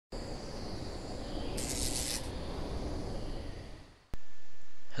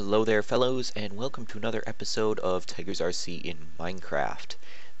Hello there fellows, and welcome to another episode of Tigers RC in Minecraft.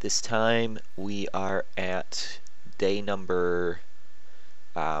 This time we are at day number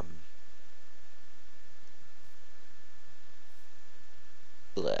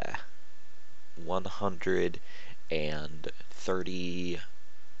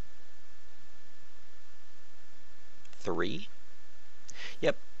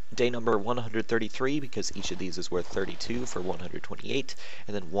Yep, day number 133, because each of these is worth 32 for 128,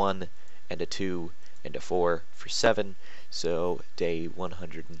 and then 1 and a 2 and a 4 for 7, so day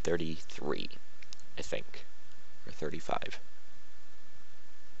 133, I think, or 35.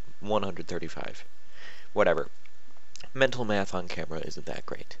 135. Whatever. Mental math on camera isn't that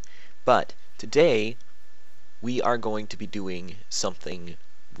great. But today, we are going to be doing something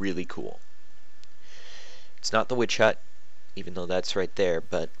really cool. It's not the witch hut, even though that's right there,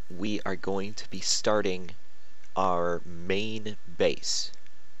 but we are going to be starting our main base.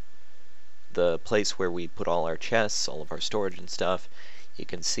 The place where we put all our chests, all of our storage and stuff. You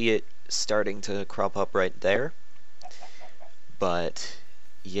can see it starting to crop up right there. But,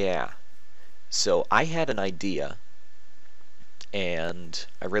 yeah. So I had an idea, and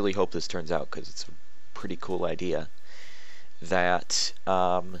I really hope this turns out because it's a pretty cool idea, that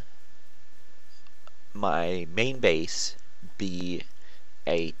my main base be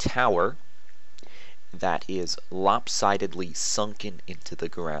a tower that is lopsidedly sunken into the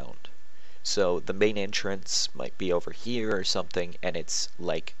ground. So the main entrance might be over here or something, and it's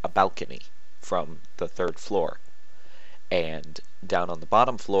like a balcony from the 3rd floor. And down on the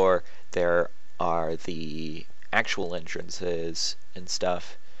bottom floor there are the actual entrances and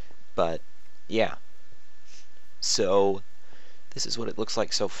stuff. But yeah. So this is what it looks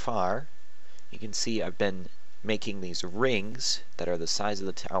like so far. You can see I've been making these rings that are the size of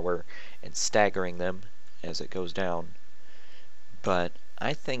the tower and staggering them as it goes down. But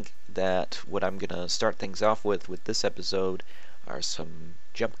I think that what I'm gonna start things off with this episode are some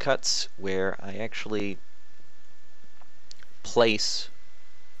jump cuts where I actually place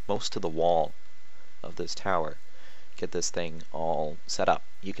most of the wall of this tower, get this thing all set up.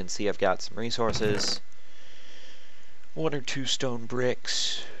 You can see I've got some resources, 1 or 2 stone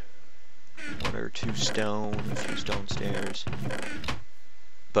bricks, 1 or 2 stone, a few stone stairs.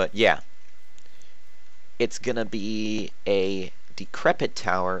 But yeah, it's gonna be a decrepit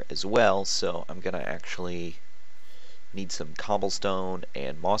tower as well, so I'm gonna actually need some cobblestone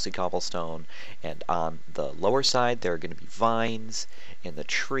and mossy cobblestone, and on the lower side there are gonna be vines, and the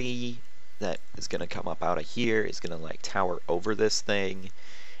tree that is gonna come up out of here is gonna like tower over this thing,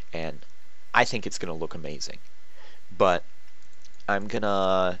 and I think it's gonna look amazing. But I'm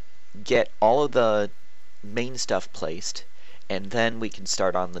gonna get all of the main stuff placed, and then we can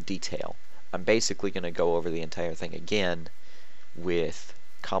start on the detail. I'm basically going to go over the entire thing again with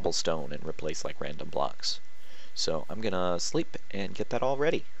cobblestone and replace like random blocks. So I'm going to sleep and get that all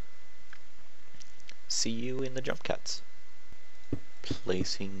ready. See you in the jump cuts.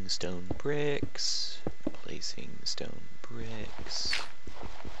 Placing stone bricks, placing stone bricks,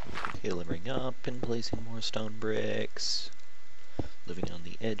 delivering up and placing more stone bricks. Living on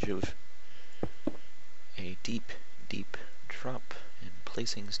the edge of a deep, deep drop and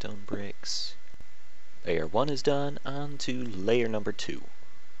placing stone bricks. Layer 1 is done, on to layer number 2.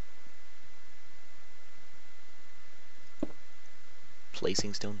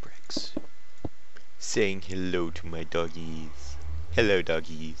 Placing stone bricks. Saying hello to my doggies. Hello,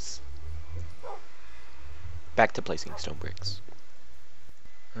 doggies. Back to placing stone bricks.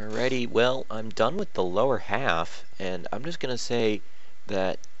 Alrighty, well, I'm done with the lower half, and I'm just gonna say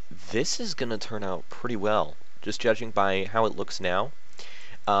that this is gonna turn out pretty well, just judging by how it looks now.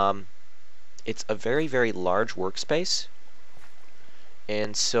 It's a very, very large workspace,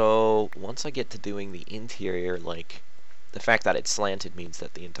 and so once I get to doing the interior, like, the fact that it's slanted means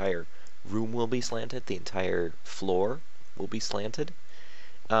that the entire room will be slanted, the entire floor will be slanted.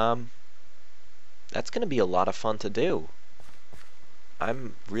 That's gonna be a lot of fun to do.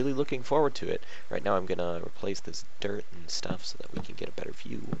 I'm really looking forward to it. Right now I'm gonna replace this dirt and stuff so that we can get a better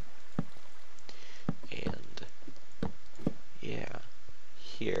view. And yeah,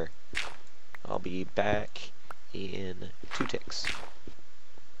 here. I'll be back in 2 ticks.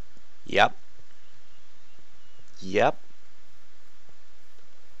 Yep. Yep.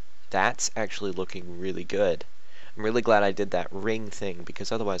 That's actually looking really good. I'm really glad I did that ring thing,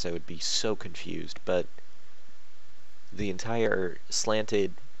 because otherwise I would be so confused, but the entire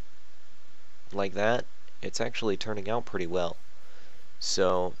slanted like that, it's actually turning out pretty well.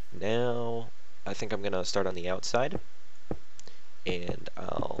 So now I think I'm gonna start on the outside, and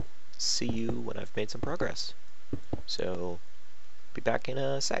I'll see you when I've made some progress. So Be back in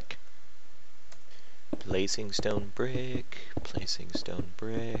a sec. Placing stone brick, placing stone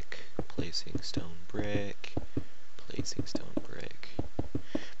brick, placing stone brick, placing stone brick.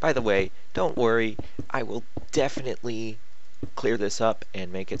 By the way, don't worry, I will definitely clear this up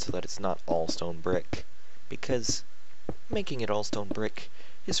and make it so that it's not all stone brick, because making it all stone brick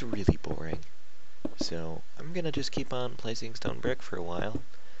is really boring. So I'm gonna just keep on placing stone brick for a while,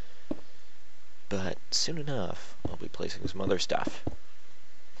 but soon enough I'll be placing some other stuff.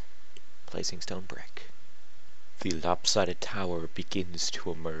 Placing stone brick. The lopsided tower begins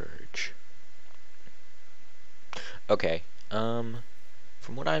to emerge. Okay,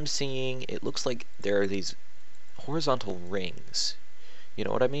 from what I'm seeing, it looks like there are these horizontal rings. You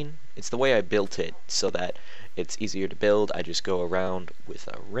know what I mean? It's the way I built it, so that it's easier to build. I just go around with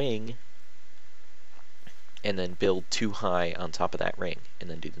a ring, and then build 2 high on top of that ring, and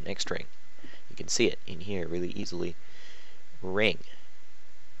then do the next ring. You can see it in here really easily. Ring.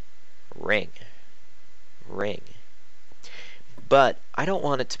 Ring. Ring. But I don't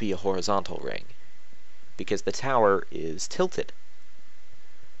want it to be a horizontal ring, because the tower is tilted.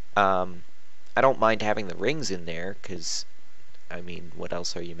 I don't mind having the rings in there, because, I mean, what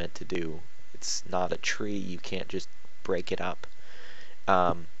else are you meant to do? It's not a tree, you can't just break it up.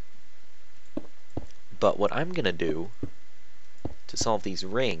 But what I'm gonna do to solve these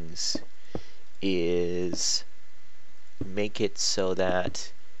rings is make it so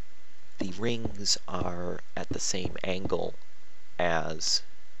that the rings are at the same angle as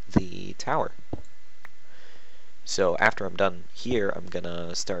the tower. So after I'm done here, I'm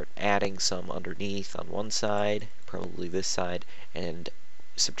gonna start adding some underneath on one side, probably this side, and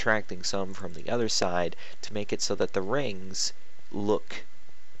subtracting some from the other side to make it so that the rings look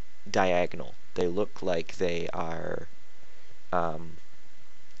diagonal. They look like they are, I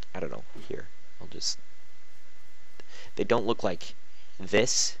don't know, here, they don't look like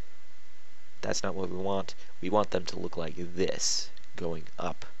this. That's not what we want. We want them to look like this, going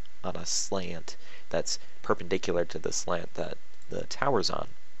up on a slant that's perpendicular to the slant that the tower's on.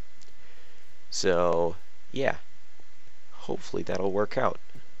 So, yeah, hopefully that'll work out.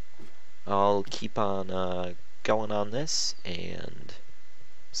 I'll keep on going on this and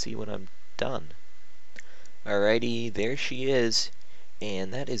see when I'm done. Alrighty, there she is,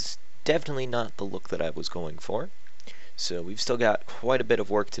 and that is definitely not the look that I was going for. So we've still got quite a bit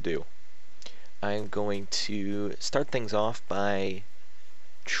of work to do. I'm going to start things off by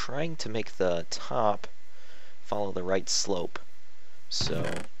trying to make the top follow the right slope. So,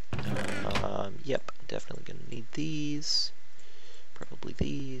 yep, definitely going to need these, probably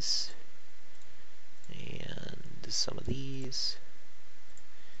these, and some of these,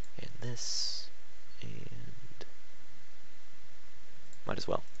 and this, and might as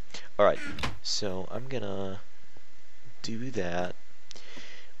well. Alright, so I'm gonna do that.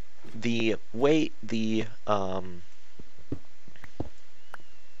 The way the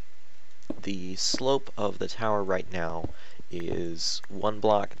slope of the tower right now is 1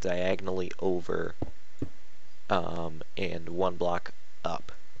 block diagonally over and 1 block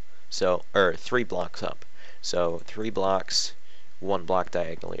up. So, or 3 blocks up. So 3 blocks, 1 block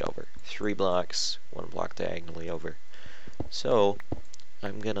diagonally over. 3 blocks, 1 block diagonally over. So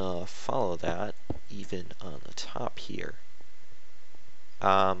I'm gonna follow that even on the top here.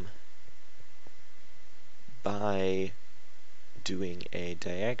 By doing a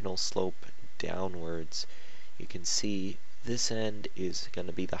diagonal slope downwards, you can see this end is going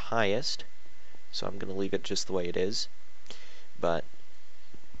to be the highest, so I'm going to leave it just the way it is. But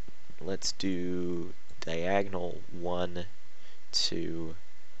let's do diagonal 1, 2,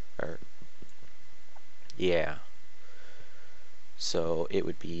 or yeah. So it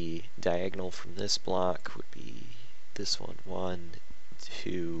would be diagonal from this block would be this one, 1,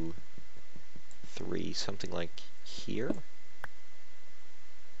 2, 3, something like here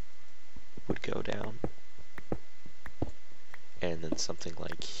would go down, and then something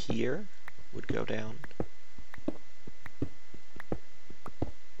like here would go down,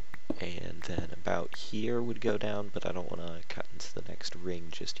 and then about here would go down, but I don't want to cut into the next ring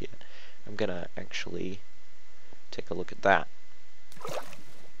just yet. I'm gonna actually take a look at that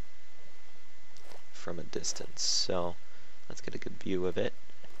from a distance, so let's get a good view of it.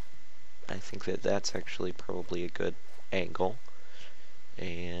 I think that that's actually probably a good angle,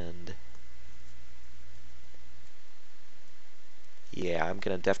 and yeah, I'm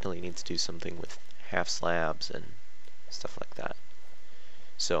gonna definitely need to do something with half slabs and stuff like that.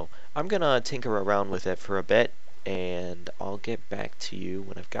 So I'm gonna tinker around with it for a bit, and I'll get back to you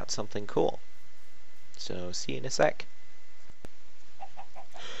when I've got something cool. So see you in a sec.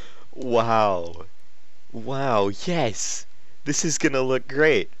 Wow. Wow, yes! This is gonna look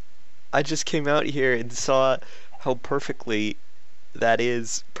great. I just came out here and saw how perfectly that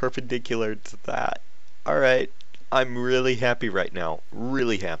is perpendicular to that. Alright, I'm really happy right now.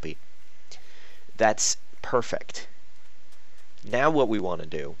 Really happy. That's perfect. Now what we want to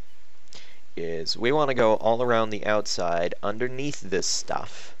do is we want to go all around the outside underneath this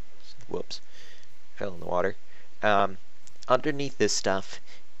stuff. Whoops. Fell in the water. Underneath this stuff,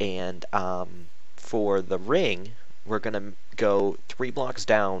 and for the ring, we're going to go 3 blocks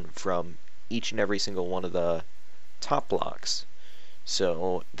down from each and every single one of the top blocks.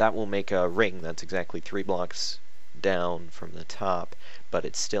 So that will make a ring that's exactly 3 blocks down from the top, but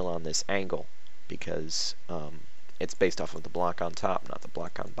it's still on this angle because it's based off of the block on top, not the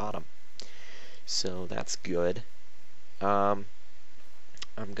block on bottom. So that's good. I'm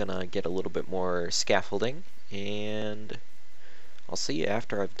gonna get a little bit more scaffolding, and I'll see you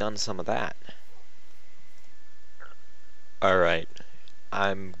after I've done some of that. Alright,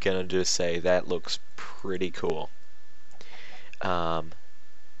 I'm gonna just say that looks pretty cool.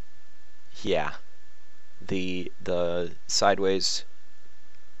 Yeah, the sideways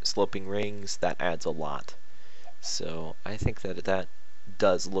sloping rings, that adds a lot. So I think that that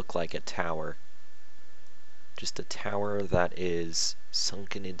does look like a tower. Just a tower that is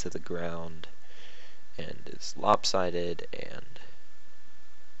sunken into the ground and is lopsided, and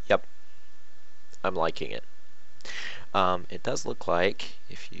yep, I'm liking it. It does look like,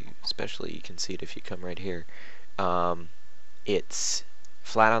 if you, especially you can see it if you come right here, it's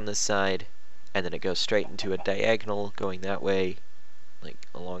flat on this side, and then it goes straight into a diagonal going that way, like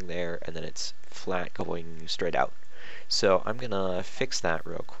along there, and then it's flat going straight out. So I'm gonna fix that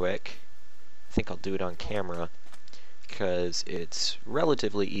real quick. I think I'll do it on camera because it's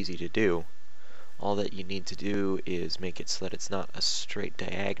relatively easy to do. All that you need to do is make it so that it's not a straight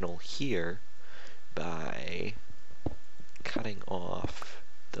diagonal here by cutting off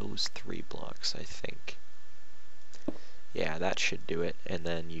those 3 blocks, I think. Yeah, that should do it, and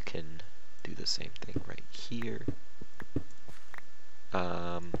then you can do the same thing right here.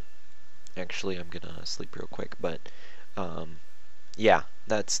 Actually, I'm gonna sleep real quick, but yeah,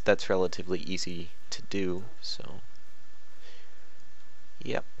 that's relatively easy to do. So,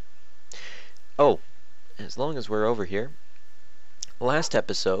 yep. Oh, as long as we're over here, last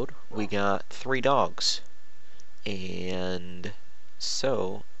episode we got 3 dogs, and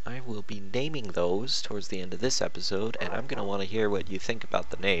so I will be naming those towards the end of this episode, and I'm gonna want to hear what you think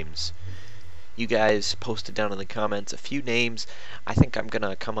about the names. You guys posted down in the comments a few names. I think I'm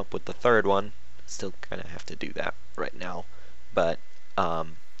gonna come up with the 3rd one. Still kind of have to do that right now, but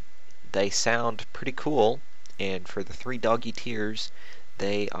they sound pretty cool, and for the 3 doggy tiers,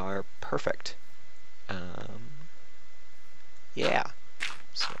 they are perfect. Yeah,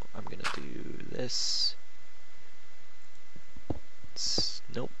 so I'm gonna do this.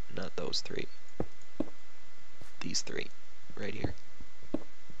 Nope, not those 3. These 3 right here.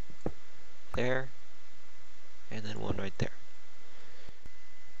 There, and then one right there.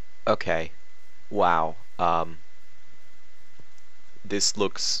 Okay, wow. This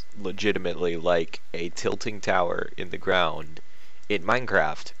looks legitimately like a tilting tower in the ground in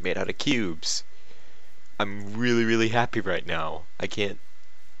Minecraft made out of cubes. I'm really, really happy right now. I can't...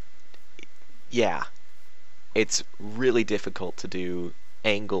 Yeah. It's really difficult to do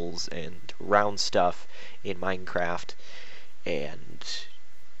angles and round stuff in Minecraft, and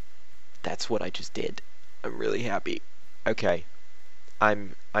that's what I just did. I'm really happy. Okay.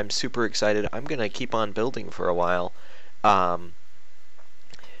 I'm super excited. I'm gonna keep on building for a while.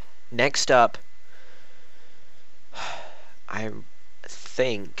 Next up, I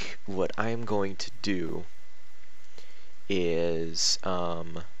think what I'm going to do is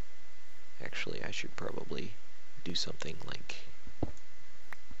actually I should probably do something like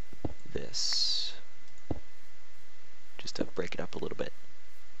this, just to break it up a little bit.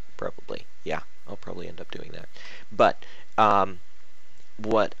 Probably, yeah, I'll probably end up doing that. But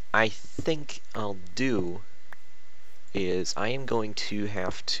what I think I'll do is I am going to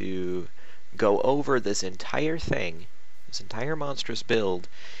have to go over this entire thing, this entire monstrous build,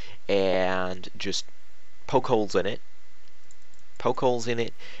 and just poke holes in it,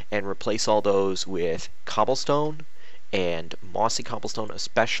 and replace all those with cobblestone and mossy cobblestone,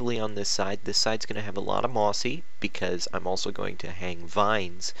 especially on this side. This side's going to have a lot of mossy because I'm also going to hang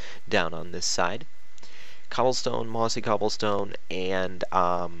vines down on this side. Cobblestone, mossy cobblestone, and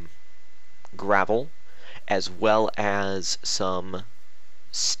gravel, as well as some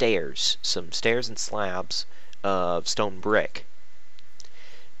stairs and slabs of stone brick.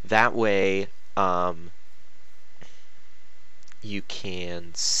 That way, you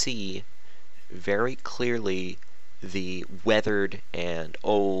can see very clearly the weathered and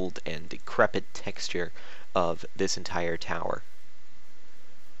old and decrepit texture of this entire tower.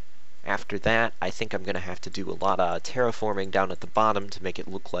 After that, I think I'm going to have to do a lot of terraforming down at the bottom to make it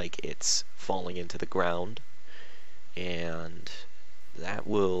look like it's falling into the ground. And that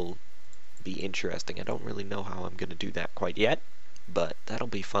will be interesting. I don't really know how I'm going to do that quite yet, but that'll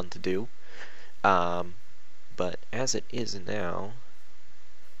be fun to do. But as it is now,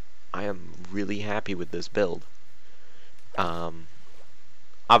 I am really happy with this build.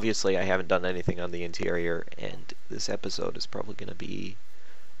 Obviously, I haven't done anything on the interior, and this episode is probably going to be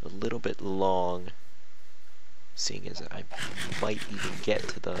a little bit long, seeing as I might even get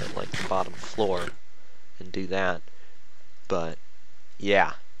to the bottom floor and do that. But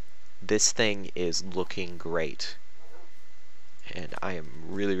yeah, this thing is looking great, and I am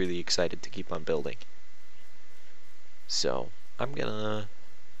really excited to keep on building. So I'm gonna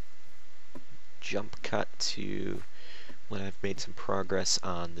jump cut to when I've made some progress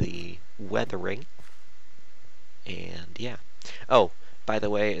on the weathering, and yeah. Oh, by the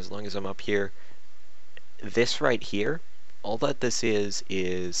way, as long as I'm up here, this right here, all that this is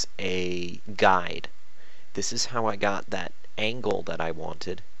a guide. This is how I got that angle that I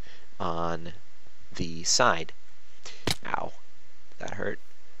wanted on the side. Ow, that hurt.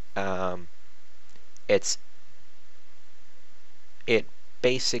 It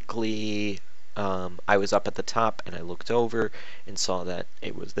basically, I was up at the top and I looked over and saw that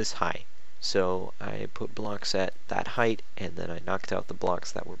it was this high. So I put blocks at that height, and then I knocked out the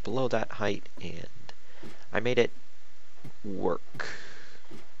blocks that were below that height, and I made it work.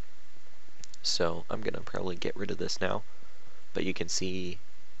 So I'm gonna probably get rid of this now, but you can see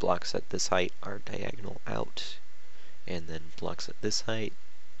blocks at this height are diagonal out, and then blocks at this height,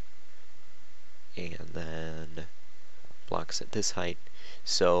 and then blocks at this height.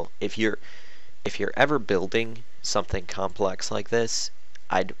 So if you're ever building something complex like this,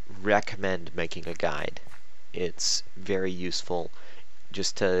 I'd recommend making a guide. It's very useful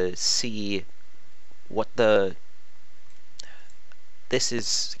just to see what this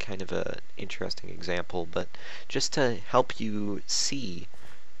is kind of an interesting example, but just to help you see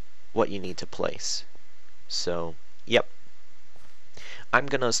what you need to place. So, yep. I'm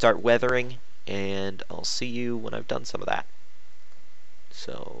gonna start weathering, and I'll see you when I've done some of that.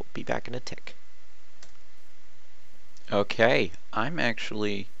 So, be back in a tick. Okay, I'm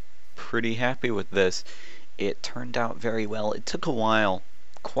actually pretty happy with this. It turned out very well. It took a while,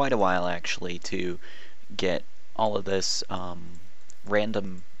 quite a while actually, to get all of this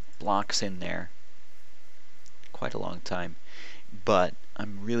random blocks in there. Quite a long time. But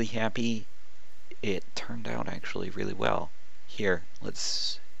I'm really happy it turned out actually really well. Here,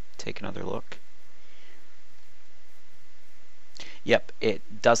 let's take another look. Yep,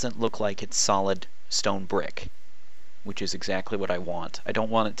 it doesn't look like it's solid stone brick, which is exactly what I want. I don't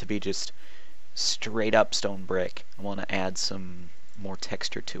want it to be just straight up stone brick. I want to add some more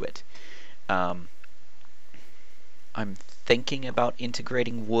texture to it. I'm thinking about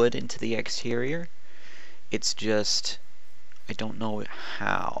integrating wood into the exterior. It's just, I don't know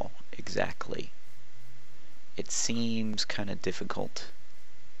how exactly. It seems kind of difficult.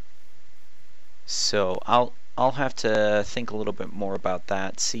 So I'll have to think a little bit more about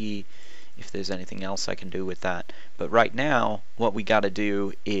that, see if there's anything else I can do with that. But right now, what we got to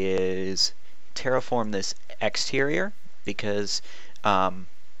do is terraform this exterior, because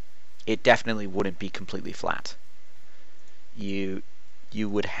it definitely wouldn't be completely flat. You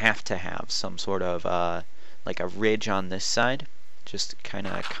would have to have some sort of like a ridge on this side, just kind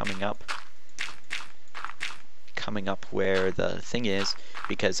of coming up where the thing is,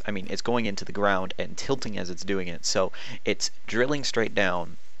 because I mean it's going into the ground and tilting as it's doing it, so it's drilling straight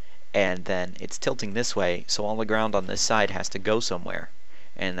down and then it's tilting this way, so all the ground on this side has to go somewhere,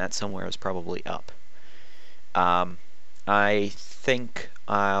 and that somewhere is probably up. I think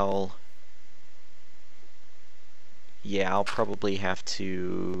I'll probably have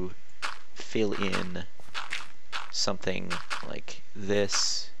to fill in something like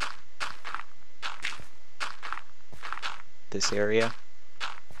this area,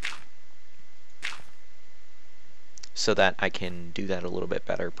 so that I can do that a little bit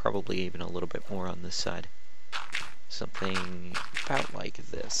better, probably even a little bit more on this side. Something about like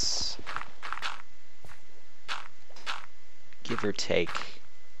this, give or take.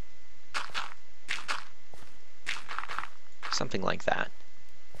 Something like that.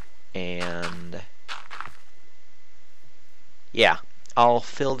 And yeah, I'll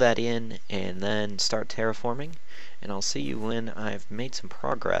fill that in and then start terraforming, and I'll see you when I've made some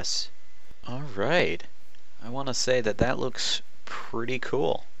progress. Alright, I want to say that looks pretty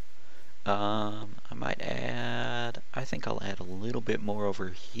cool. I might add, I think I'll add a little bit more over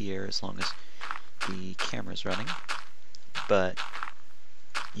here as long as the camera's running. But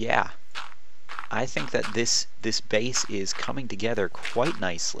yeah, I think that this base is coming together quite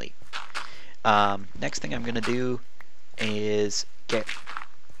nicely. Next thing I'm gonna do is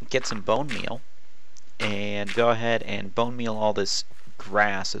get some bone meal and go ahead and bone meal all this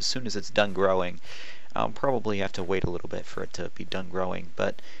grass as soon as it's done growing. I'll probably have to wait a little bit for it to be done growing,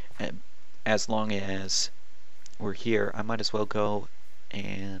 but as long as we're here, I might as well go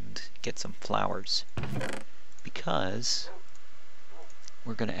and get some flowers because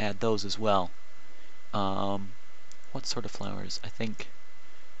we're going to add those as well. What sort of flowers? I think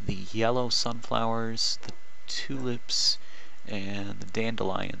the yellow sunflowers, the tulips, and the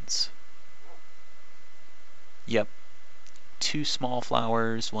dandelions. Yep. 2 small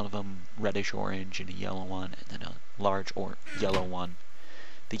flowers, one of them reddish orange and a yellow one, and then a large yellow one.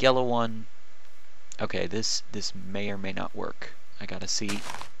 The yellow one, okay, this may or may not work. I gotta see.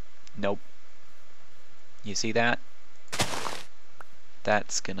 Nope. You see that?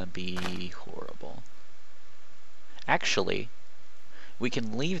 That's gonna be horrible. Actually, we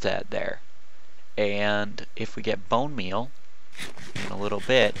can leave that there, and if we get bone meal in a little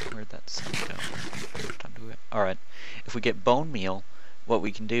bit, where'd that sun go? Alright, if we get bone meal, what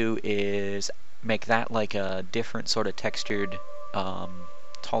we can do is make that like a different sort of textured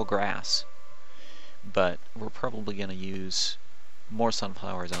tall grass. But we're probably going to use more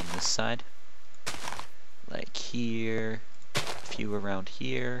sunflowers on this side. Like here, a few around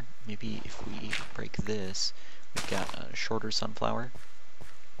here. Maybe if we break this, we've got a shorter sunflower.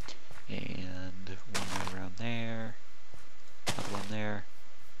 And one right around there. Another one there.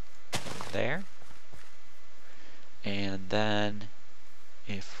 And there. And then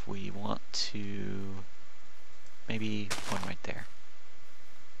if we want to, maybe one right there.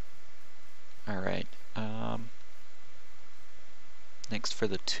 Alright, next for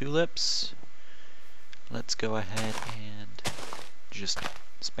the tulips, let's go ahead and just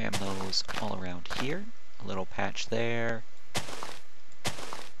spam those all around here. A little patch there,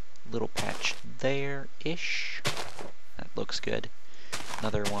 little patch there-ish. That looks good.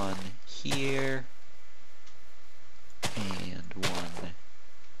 Another one here. And one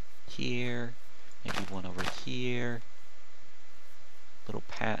here, maybe one over here, little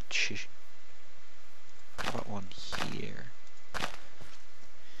patch, how about one here,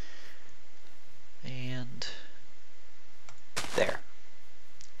 and there.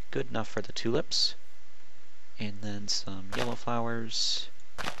 Good enough for the tulips. And then some yellow flowers.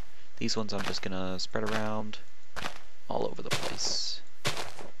 These ones I'm just gonna spread around all over the place.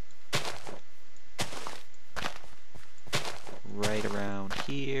 Right around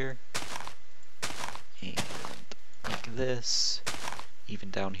here, and like this, even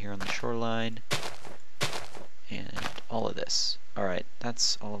down here on the shoreline, and all of this. Alright,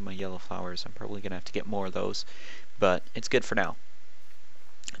 that's all of my yellow flowers. I'm probably going to have to get more of those, but it's good for now.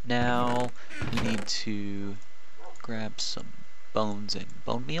 Now, we need to grab some bones and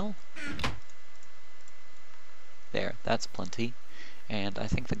bone meal. There, that's plenty. And I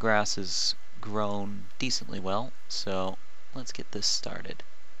think the grass is grown decently well, so let's get this started.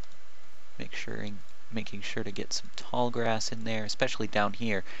 Making sure to get some tall grass in there, especially down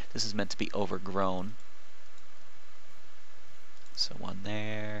here. This is meant to be overgrown. So one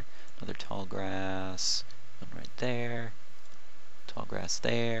there, another tall grass, one right there, tall grass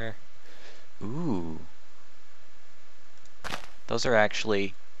there. Ooh. Those are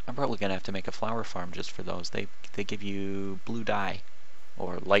actually, I'm probably going to have to make a flower farm just for those. They give you blue dye,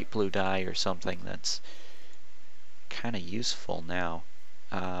 or light blue dye or something that's kind of useful now.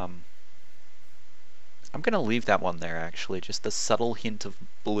 I'm going to leave that one there actually, just the subtle hint of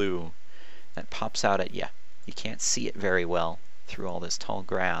blue that pops out at you. You can't see it very well through all this tall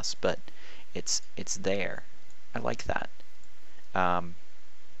grass, but it's there. I like that.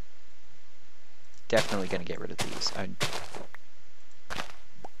 Definitely going to get rid of these.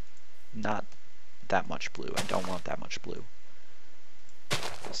 Not that much blue. I don't want that much blue.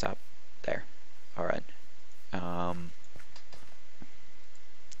 Stop. There. Alright.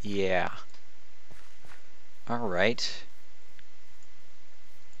 Yeah. Alright.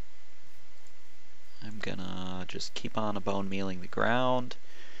 I'm gonna just keep on bone mealing the ground.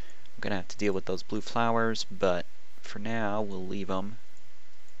 I'm gonna have to deal with those blue flowers, but for now we'll leave them.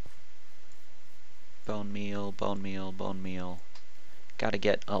 Bone meal, bone meal, bone meal. Gotta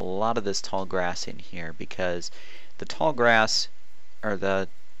get a lot of this tall grass in here because the tall grass, or the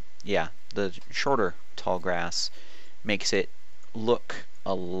shorter tall grass makes it look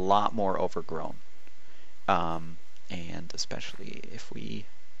a lot more overgrown. And especially if we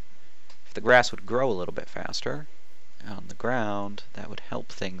If the grass would grow a little bit faster on the ground, that would help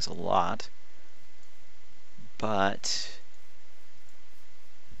things a lot. But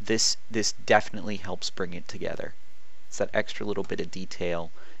this definitely helps bring it together. It's that extra little bit of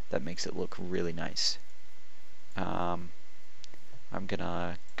detail that makes it look really nice. I'm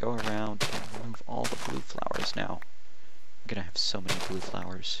gonna go around and remove all the blue flowers now. I'm gonna have so many blue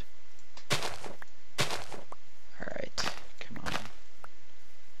flowers. Alright, come on.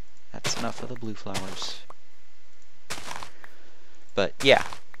 That's enough of the blue flowers. But yeah.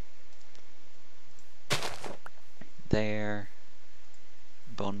 There.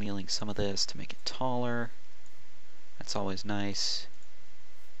 Bone mealing some of this to make it taller. That's always nice.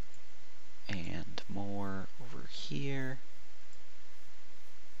 And more over here.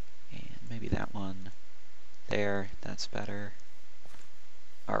 And maybe that one there. That's better.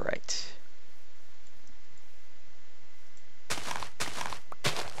 Alright.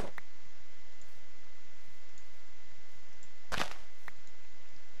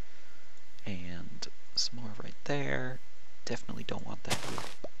 And some more right there. Definitely don't want that blue.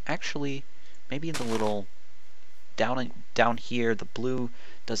 Actually, maybe in the little down here, the blue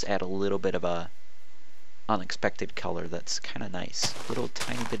does add a little bit of a unexpected color that's kind of nice. A little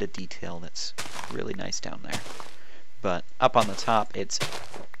tiny bit of detail that's really nice down there. But up on the top, it's,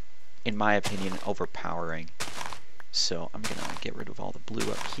 in my opinion, overpowering. So I'm gonna get rid of all the blue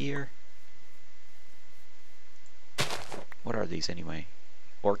up here. What are these anyway?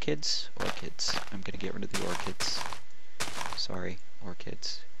 Orchids? Orchids. I'm gonna get rid of the orchids. Sorry,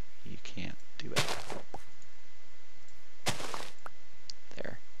 orchids. You can't do it.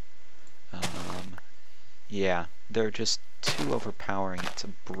 There. Yeah, they're just too overpowering. It's a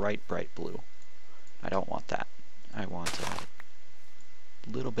bright, bright blue. I don't want that. I want a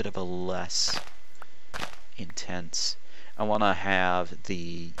little bit of a less intense. I want to have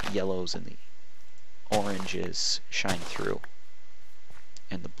the yellows and the oranges shine through.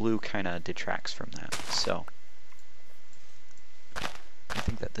 And the blue kind of detracts from that. So I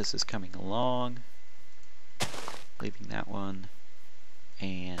think that this is coming along. Leaving that one.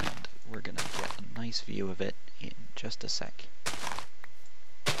 And we're going to get a nice view of it in just a sec.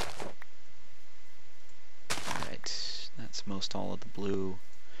 Alright, that's most all of the blue.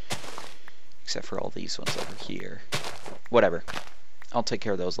 Except for all these ones over here. Whatever. I'll take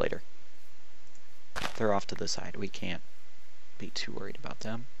care of those later. They're off to the side. We can't be too worried about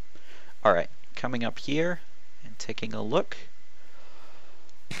them. Alright, coming up here and taking a look.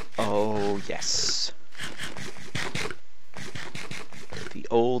 Oh, yes. The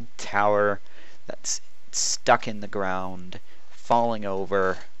old tower that's stuck in the ground, falling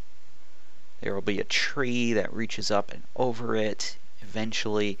over. There will be a tree that reaches up and over it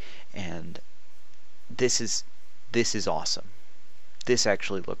eventually, and this is awesome. This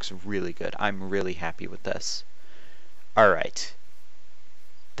actually looks really good. I'm really happy with this. Alright.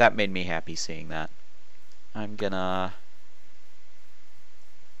 That made me happy seeing that. I'm gonna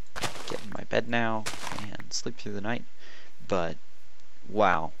get in my bed now and sleep through the night. But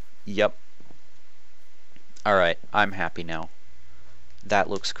wow. Yep. Alright, I'm happy now. That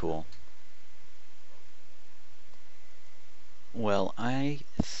looks cool. Well, I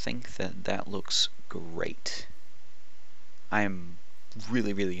think that that looks great. I'm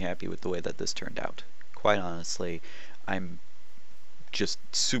really, really happy with the way that this turned out. Quite honestly, I'm just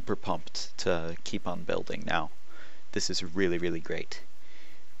super pumped to keep on building now. This is really, really great.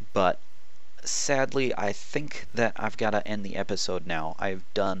 But sadly, I think that I've got to end the episode now. I've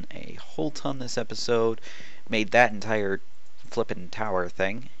done a whole ton this episode, made that entire flippin' tower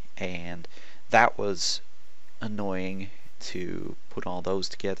thing, and that was annoying to put all those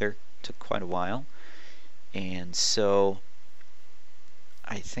together. Took quite a while. And so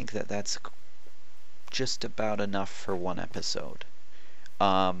I think that that's just about enough for one episode.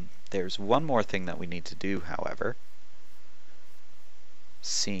 There's one more thing that we need to do, however.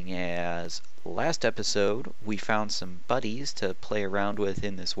 Seeing as last episode we found some buddies to play around with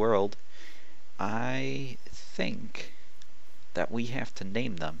in this world, I think that we have to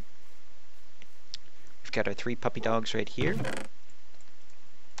name them. We've got our 3 puppy dogs right here,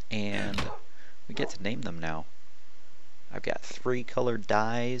 and we get to name them now. I've got 3 colored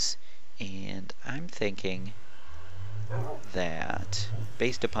dyes, and I'm thinking that,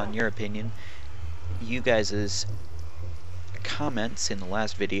 based upon your opinion, you guys' comments in the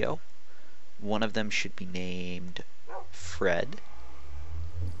last video, one of them should be named Fred.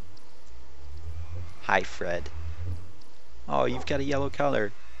 Hi, Fred. Oh, you've got a yellow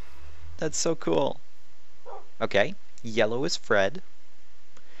color. That's so cool. Okay, yellow is Fred.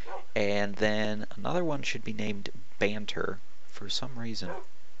 And then another one should be named Banter for some reason.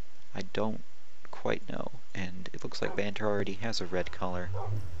 I don't quite know. And it looks like Banter already has a red color.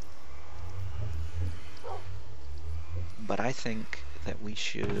 But I think that we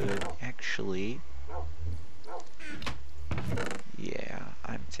should actually... Yeah,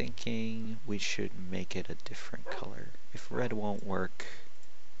 I'm thinking we should make it a different color. If red won't work...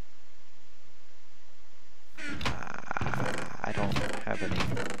 I don't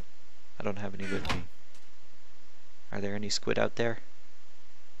have any with me. Are there any squid out there?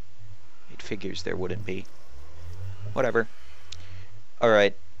 It figures there wouldn't be. Whatever.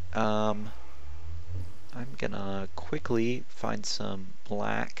 Alright, I'm gonna quickly find some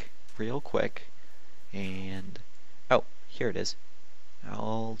black real quick, and... oh, here it is.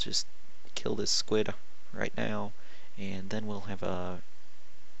 I'll just kill this squid right now, and then we'll have a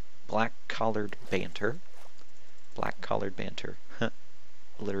black-collared banter. Black-collared banter.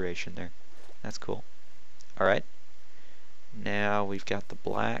 Alliteration there. That's cool. Alright. Now we've got the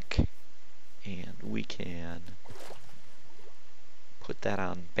black, and we can put that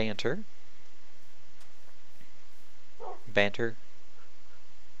on Banter. Banter.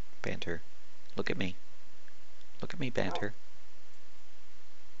 Banter. Look at me. Look at me, Banter.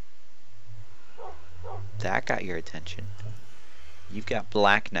 That got your attention. You've got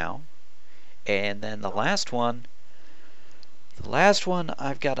black now. And then the last one,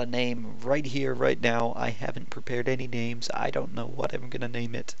 I've got a name right here, right now. I haven't prepared any names. I don't know what I'm gonna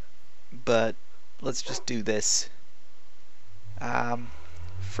name it, but let's just do this.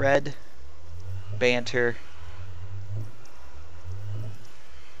 Fred, Banter.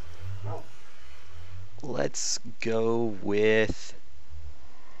 Let's go with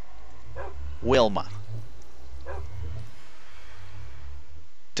Wilma.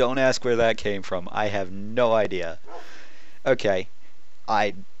 Don't ask where that came from. I have no idea. Okay,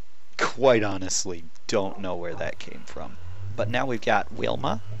 I quite honestly don't know where that came from. But now we've got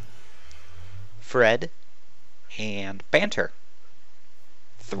Wilma, Fred, and Banter.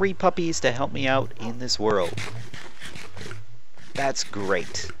 3 puppies to help me out in this world. That's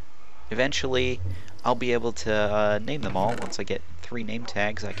great. Eventually, I'll be able to name them all. Once I get 3 name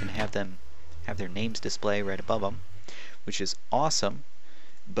tags, I can have their names display right above them, which is awesome.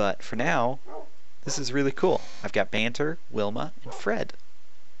 But for now, this is really cool. I've got Banter, Wilma, and Fred.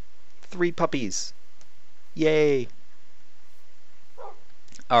 3 puppies. Yay!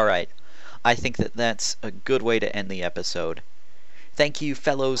 Alright, I think that that's a good way to end the episode. Thank you,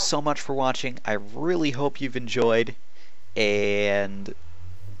 fellows, so much for watching. I really hope you've enjoyed. And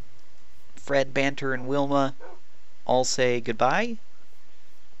Fred, Banter, and Wilma all say goodbye.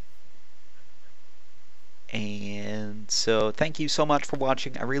 And so thank you so much for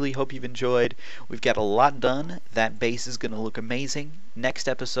watching. I really hope you've enjoyed. We've got a lot done. That base is going to look amazing. Next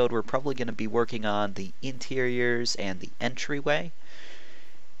episode, we're probably going to be working on the interiors and the entryway,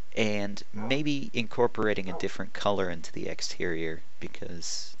 and maybe incorporating a different color into the exterior,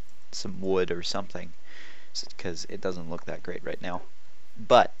 because some wood or something, because it doesn't look that great right now.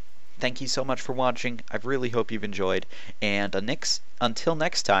 But thank you so much for watching. I really hope you've enjoyed, and until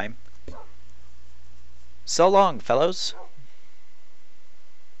next time, so long, fellows.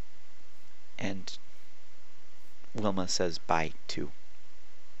 And Wilma says bye too.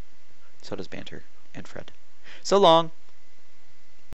 So does Banter and Fred. So long.